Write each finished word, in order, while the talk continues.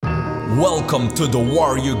Welcome to the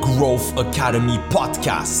Warrior Growth Academy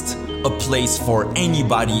podcast, a place for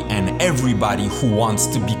anybody and everybody who wants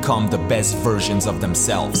to become the best versions of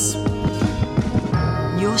themselves.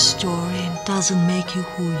 Your story doesn't make you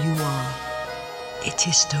who you are. It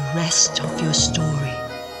is the rest of your story,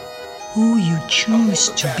 who you choose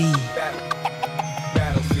to be.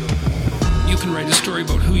 You can write a story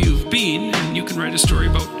about who you've been, and you can write a story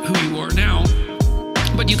about who you are now,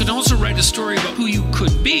 but you can also write a story about who you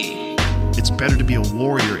could be. It's better to be a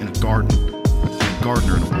warrior in a garden than a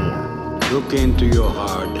gardener in a war. Look into your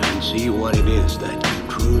heart and see what it is that you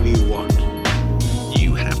truly want.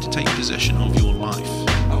 You have to take possession of your life.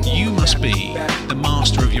 You must be the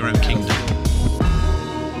master of your own kingdom.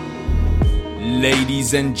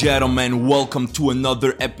 Ladies and gentlemen, welcome to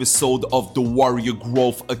another episode of the Warrior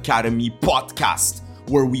Growth Academy podcast,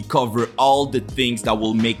 where we cover all the things that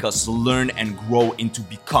will make us learn and grow into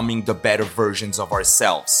becoming the better versions of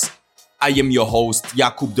ourselves. I am your host,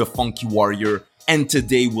 Jakub the Funky Warrior, and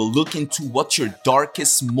today we'll look into what your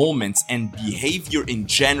darkest moments and behavior in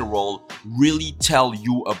general really tell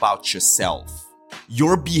you about yourself.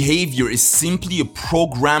 Your behavior is simply a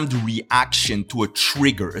programmed reaction to a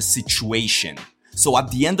trigger, a situation. So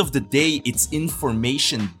at the end of the day, it's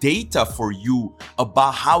information, data for you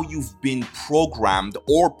about how you've been programmed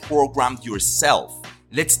or programmed yourself.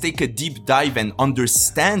 Let's take a deep dive and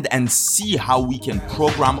understand and see how we can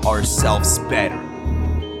program ourselves better.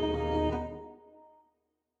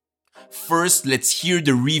 First, let's hear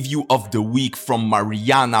the review of the week from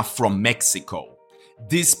Mariana from Mexico.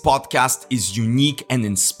 This podcast is unique and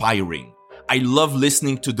inspiring. I love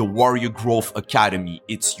listening to the Warrior Growth Academy.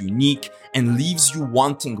 It's unique and leaves you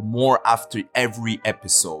wanting more after every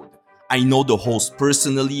episode. I know the host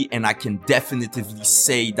personally, and I can definitively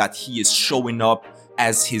say that he is showing up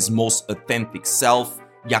as his most authentic self.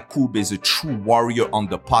 Jakub is a true warrior on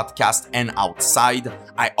the podcast and outside.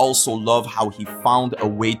 I also love how he found a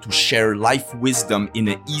way to share life wisdom in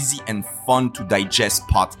an easy and fun to digest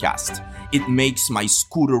podcast. It makes my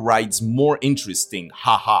scooter rides more interesting.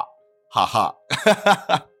 Haha.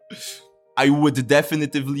 Haha. I would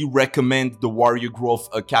definitively recommend the Warrior Growth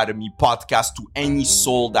Academy podcast to any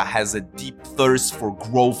soul that has a deep thirst for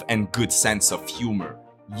growth and good sense of humor.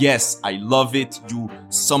 Yes, I love it. You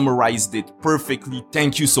summarized it perfectly.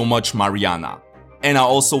 Thank you so much, Mariana. And I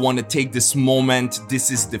also want to take this moment. This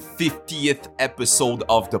is the 50th episode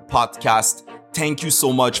of the podcast. Thank you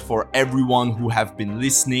so much for everyone who have been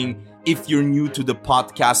listening. If you're new to the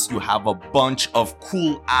podcast, you have a bunch of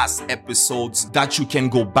cool ass episodes that you can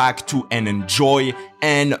go back to and enjoy,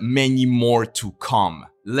 and many more to come.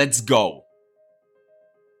 Let's go.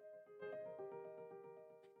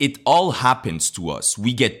 It all happens to us.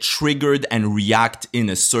 We get triggered and react in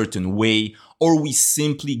a certain way, or we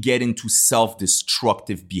simply get into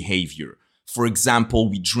self-destructive behavior. For example,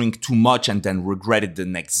 we drink too much and then regret it the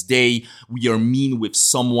next day. We are mean with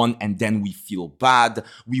someone and then we feel bad.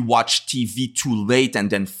 We watch TV too late and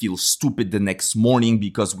then feel stupid the next morning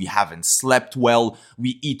because we haven't slept well.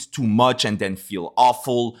 We eat too much and then feel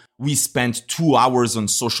awful. We spend 2 hours on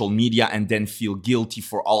social media and then feel guilty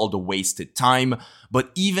for all the wasted time.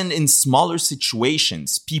 But even in smaller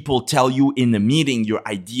situations, people tell you in a meeting your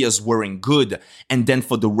ideas weren't good, and then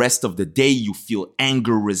for the rest of the day you feel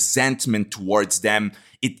anger, resentment towards them.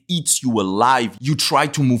 It eats you alive. You try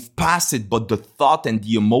to move past it, but the thought and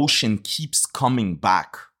the emotion keeps coming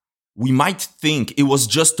back. We might think it was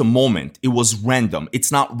just a moment, it was random,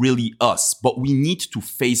 it's not really us, but we need to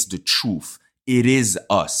face the truth. It is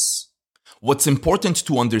us. What's important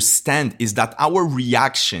to understand is that our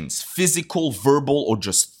reactions, physical, verbal, or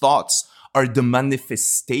just thoughts, are the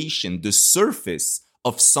manifestation, the surface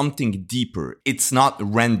of something deeper. It's not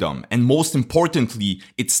random. And most importantly,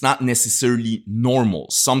 it's not necessarily normal.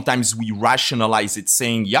 Sometimes we rationalize it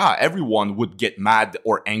saying, yeah, everyone would get mad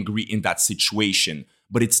or angry in that situation.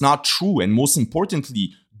 But it's not true. And most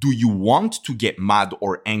importantly, do you want to get mad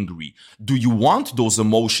or angry? Do you want those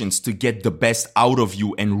emotions to get the best out of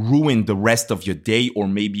you and ruin the rest of your day or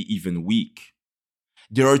maybe even week?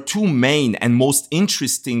 There are two main and most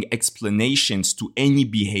interesting explanations to any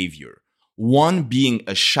behavior. One being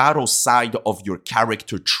a shadow side of your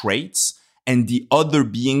character traits, and the other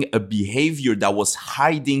being a behavior that was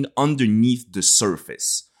hiding underneath the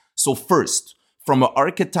surface. So first, from an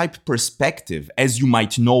archetype perspective, as you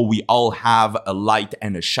might know, we all have a light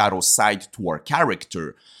and a shadow side to our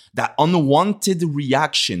character. That unwanted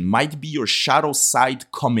reaction might be your shadow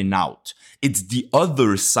side coming out. It's the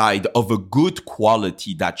other side of a good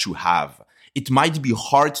quality that you have. It might be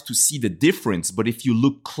hard to see the difference, but if you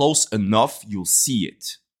look close enough, you'll see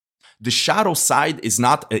it. The shadow side is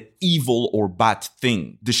not an evil or bad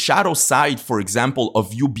thing. The shadow side, for example,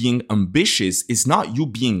 of you being ambitious is not you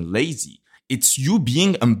being lazy. It's you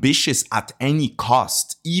being ambitious at any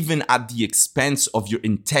cost, even at the expense of your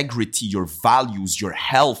integrity, your values, your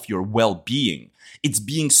health, your well-being. It's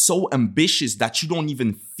being so ambitious that you don't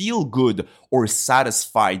even feel good or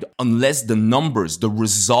satisfied unless the numbers, the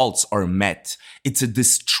results are met. It's a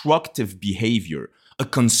destructive behavior. A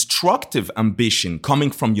constructive ambition coming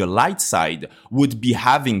from your light side would be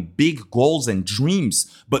having big goals and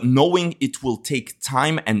dreams, but knowing it will take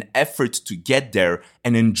time and effort to get there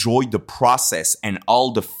and enjoy the process and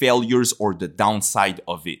all the failures or the downside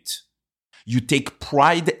of it. You take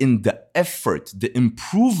pride in the effort, the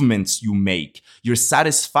improvements you make. Your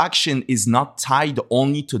satisfaction is not tied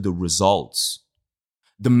only to the results.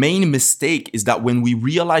 The main mistake is that when we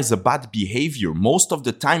realize a bad behavior, most of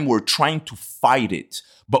the time we're trying to fight it.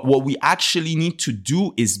 But what we actually need to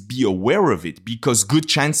do is be aware of it, because good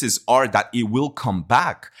chances are that it will come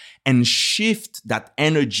back, and shift that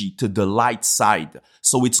energy to the light side.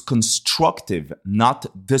 So it's constructive, not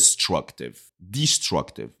destructive.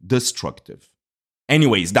 Destructive.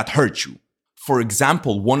 Anyways, that hurt you. For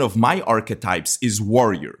example, one of my archetypes is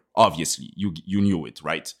warrior. Obviously, you knew it,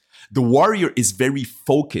 right? The warrior is very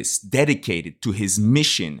focused, dedicated to his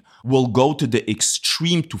mission, will go to the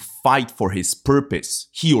extreme to fight for his purpose,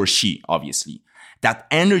 he or she, obviously. That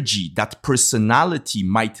energy, that personality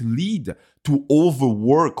might lead to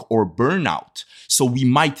overwork or burnout. So we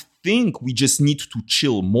might think we just need to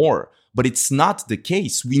chill more, but it's not the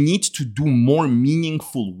case. We need to do more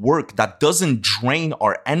meaningful work that doesn't drain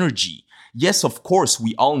our energy. Yes, of course,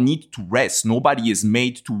 we all need to rest. Nobody is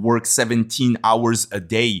made to work 17 hours a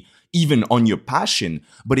day, even on your passion,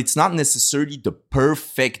 but it's not necessarily the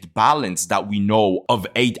perfect balance that we know of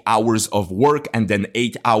 8 hours of work and then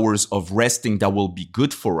 8 hours of resting that will be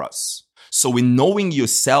good for us. So in knowing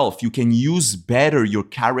yourself, you can use better your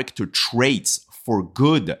character traits for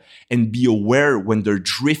good and be aware when they're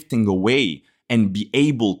drifting away and be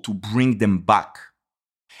able to bring them back.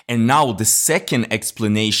 And now the second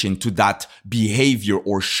explanation to that behavior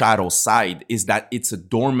or shadow side is that it's a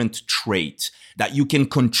dormant trait that you can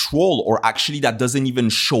control, or actually that doesn't even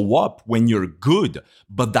show up when you're good,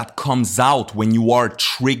 but that comes out when you are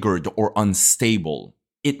triggered or unstable.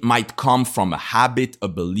 It might come from a habit, a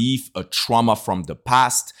belief, a trauma from the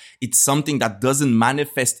past. It's something that doesn't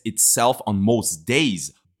manifest itself on most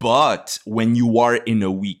days, but when you are in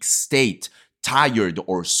a weak state, tired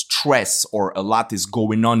or stressed, or a lot is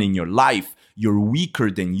going on in your life, you're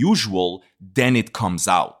weaker than usual, then it comes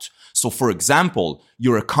out. So for example,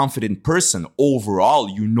 you're a confident person. Overall,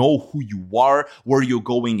 you know who you are, where you're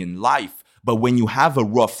going in life. But when you have a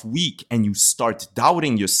rough week and you start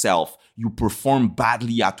doubting yourself, you perform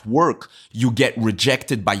badly at work, you get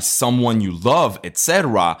rejected by someone you love,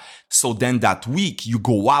 etc. So then that week you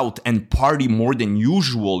go out and party more than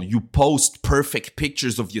usual. You post perfect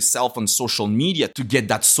pictures of yourself on social media to get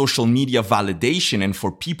that social media validation and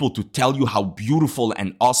for people to tell you how beautiful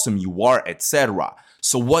and awesome you are, etc.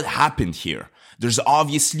 So what happened here? There's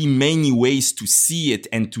obviously many ways to see it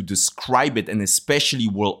and to describe it, and especially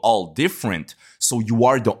we're all different. So you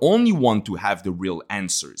are the only one to have the real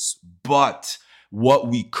answers. But what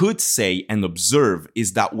we could say and observe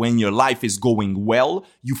is that when your life is going well,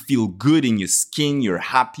 you feel good in your skin, you're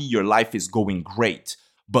happy, your life is going great.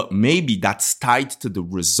 But maybe that's tied to the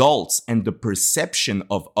results and the perception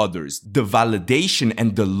of others, the validation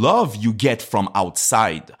and the love you get from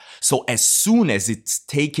outside. So as soon as it's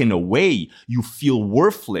taken away, you feel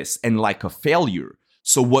worthless and like a failure.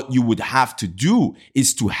 So what you would have to do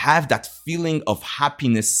is to have that feeling of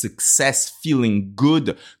happiness, success, feeling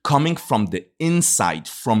good coming from the inside,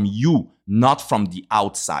 from you, not from the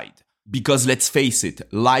outside. Because let's face it,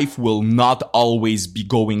 life will not always be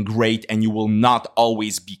going great and you will not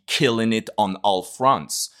always be killing it on all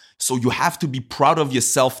fronts. So you have to be proud of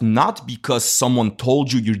yourself, not because someone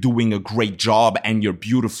told you you're doing a great job and you're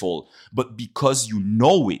beautiful, but because you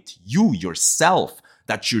know it, you yourself,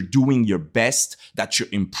 that you're doing your best, that you're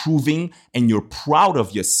improving, and you're proud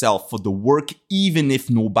of yourself for the work, even if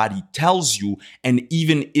nobody tells you and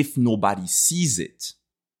even if nobody sees it.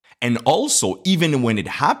 And also, even when it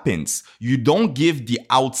happens, you don't give the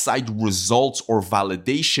outside results or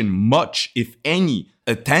validation much, if any,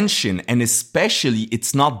 attention, and especially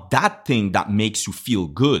it's not that thing that makes you feel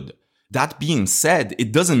good. That being said,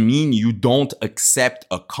 it doesn't mean you don't accept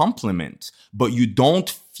a compliment, but you don't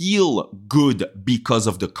feel good because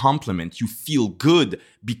of the compliment. You feel good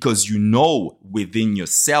because you know within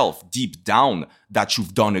yourself, deep down, that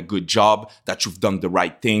you've done a good job, that you've done the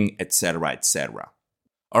right thing, etc., etc.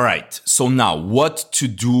 All right, so now what to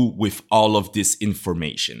do with all of this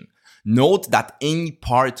information? Note that any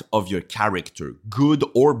part of your character, good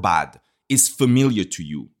or bad, is familiar to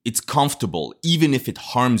you. It's comfortable, even if it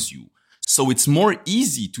harms you. So it's more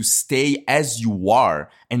easy to stay as you are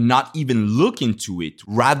and not even look into it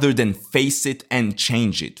rather than face it and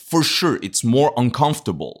change it. For sure, it's more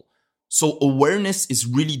uncomfortable. So awareness is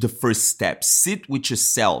really the first step. Sit with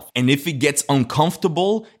yourself. And if it gets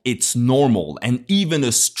uncomfortable, it's normal and even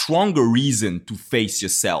a stronger reason to face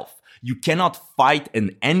yourself. You cannot fight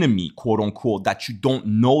an enemy, quote unquote, that you don't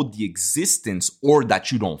know the existence or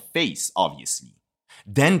that you don't face, obviously.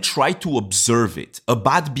 Then try to observe it. A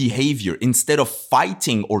bad behavior, instead of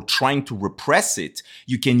fighting or trying to repress it,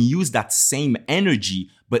 you can use that same energy,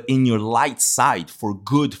 but in your light side, for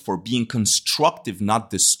good, for being constructive, not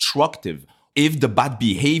destructive. If the bad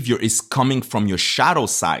behavior is coming from your shadow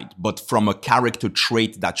side, but from a character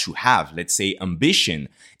trait that you have, let's say ambition,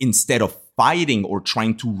 instead of fighting or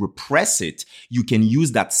trying to repress it, you can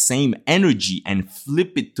use that same energy and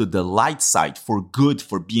flip it to the light side for good,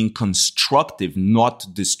 for being constructive, not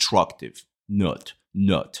destructive. Not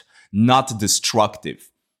destructive.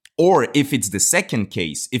 Or if it's the second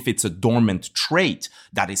case, if it's a dormant trait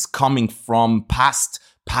that is coming from past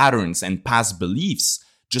patterns and past beliefs,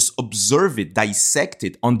 just observe it, dissect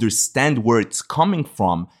it, understand where it's coming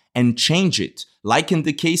from, and change it. Like in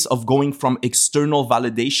the case of going from external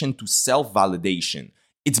validation to self-validation.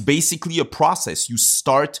 It's basically a process. You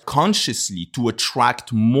start consciously to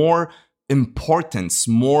attract more importance,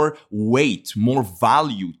 more weight, more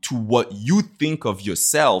value to what you think of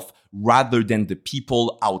yourself rather than the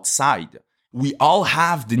people outside. We all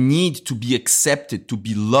have the need to be accepted, to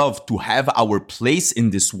be loved, to have our place in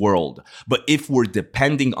this world. But if we're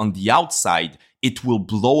depending on the outside, it will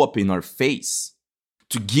blow up in our face.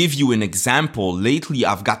 To give you an example, lately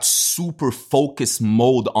I've got super focus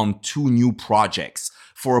mode on 2 new projects.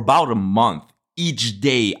 For about a month, each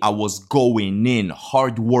day I was going in,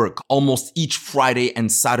 hard work, almost each Friday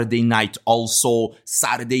and Saturday night. Also,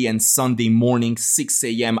 Saturday and Sunday morning, 6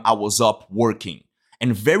 a.m. I was up working.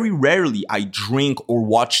 And very rarely I drink or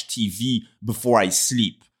watch TV before I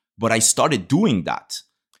sleep. But I started doing that.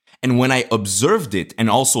 And when I observed it and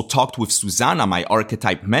also talked with Susanna, my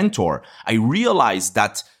archetype mentor, I realized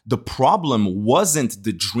that the problem wasn't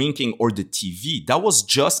the drinking or the TV. That was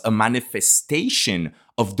just a manifestation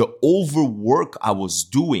of the overwork I was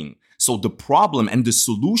doing. So the problem and the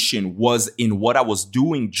solution was in what I was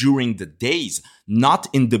doing during the days, not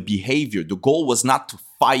in the behavior. The goal was not to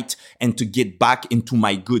fight and to get back into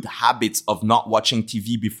my good habits of not watching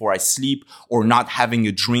TV before I sleep or not having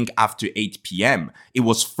a drink after 8 p.m. It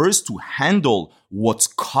was first to handle what's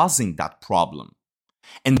causing that problem.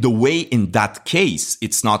 And the way in that case,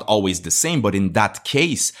 it's not always the same, but in that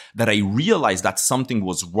case that I realized that something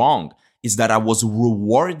was wrong is that I was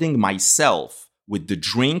rewarding myself with the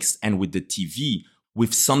drinks and with the TV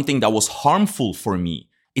with something that was harmful for me.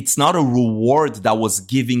 It's not a reward that was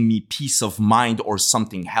giving me peace of mind or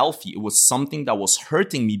something healthy. It was something that was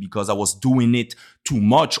hurting me because I was doing it too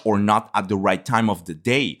much or not at the right time of the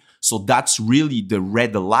day. So that's really the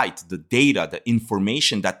red light, the data, the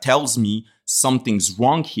information that tells me something's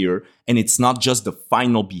wrong here. And it's not just the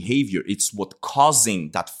final behavior. It's what's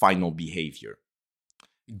causing that final behavior.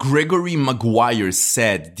 Gregory Maguire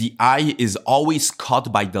said, "The eye is always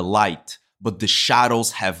caught by the light, but the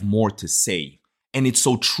shadows have more to say." And it's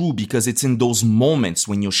so true because it's in those moments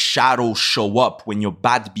when your shadows show up, when your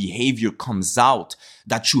bad behavior comes out,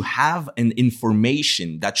 that you have an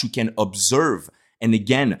information that you can observe. And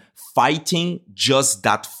again, fighting just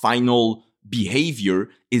that final behavior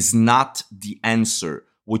is not the answer.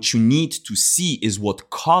 What you need to see is what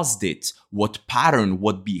caused it, what pattern,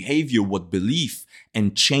 what behavior, what belief,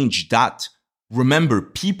 and change that. Remember,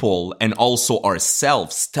 people and also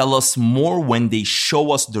ourselves tell us more when they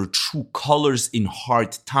show us their true colors in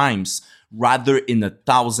hard times rather in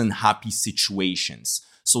 1,000 happy situations.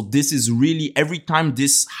 So this is really every time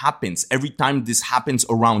this happens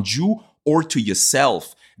around you or to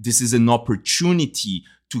yourself, this is an opportunity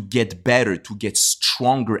to get better, to get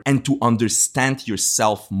stronger, and to understand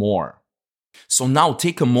yourself more. So now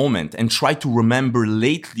take a moment and try to remember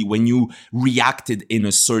lately when you reacted in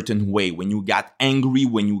a certain way, when you got angry,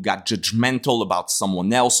 when you got judgmental about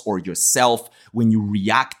someone else or yourself, when you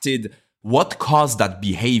reacted. What caused that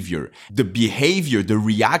behavior? The behavior, the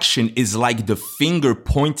reaction is like the finger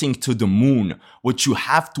pointing to the moon. What you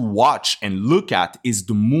have to watch and look at is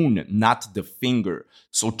the moon, not the finger.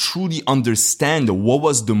 So truly understand what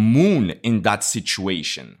was the moon in that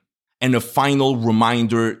situation. And a final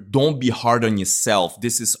reminder, don't be hard on yourself.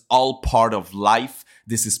 This is all part of life.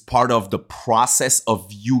 This is part of the process of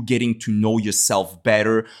you getting to know yourself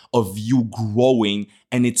better, of you growing.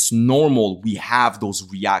 And it's normal we have those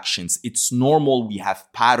reactions. It's normal we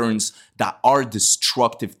have patterns that are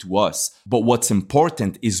destructive to us. But what's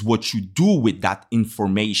important is what you do with that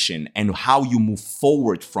information and how you move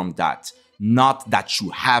forward from that. Not that you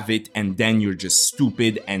have it and then you're just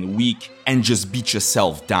stupid and weak and just beat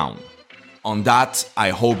yourself down. On that, I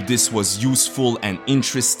hope this was useful and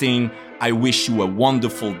interesting. I wish you a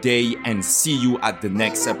wonderful day and see you at the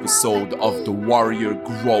next episode of the Warrior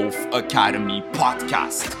Growth Academy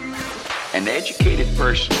podcast. An educated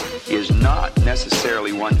person is not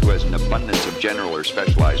necessarily one who has an abundance of general or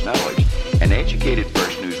specialized knowledge. An educated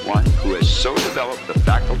person is one who has so developed the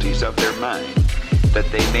faculties of their mind that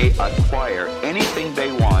they may acquire anything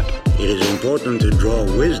they want. It is important to draw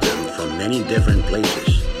wisdom from many different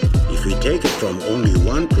places. If we take it from only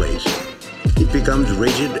one place, it becomes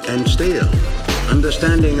rigid and stale.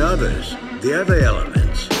 Understanding others, the other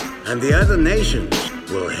elements, and the other nations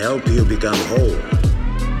will help you become whole.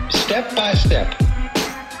 Step by step,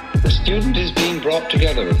 the student is being brought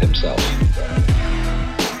together with himself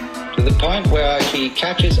to the point where he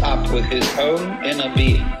catches up with his own inner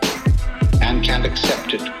being and can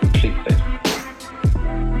accept it completely.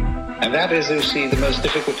 And that is, you see, the most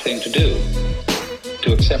difficult thing to do,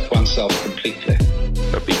 to accept oneself completely.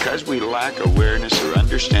 But because we lack awareness or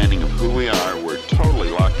understanding of who we are, we're totally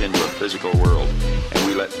locked into a physical world, and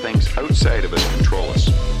we let things outside of us control us.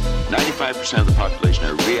 95% of the population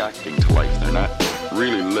are reacting to life. They're not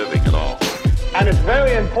really living at all. And it's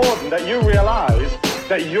very important that you realize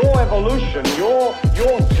that your evolution, your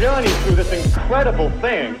journey through this incredible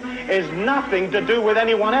thing is nothing to do with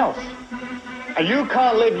anyone else. And you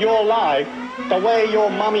can't live your life the way your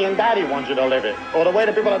mommy and daddy want you to live it, or the way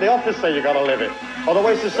the people at the office say you gotta live it, or the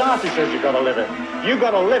way society says you gotta live it. You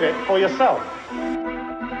gotta live it for yourself.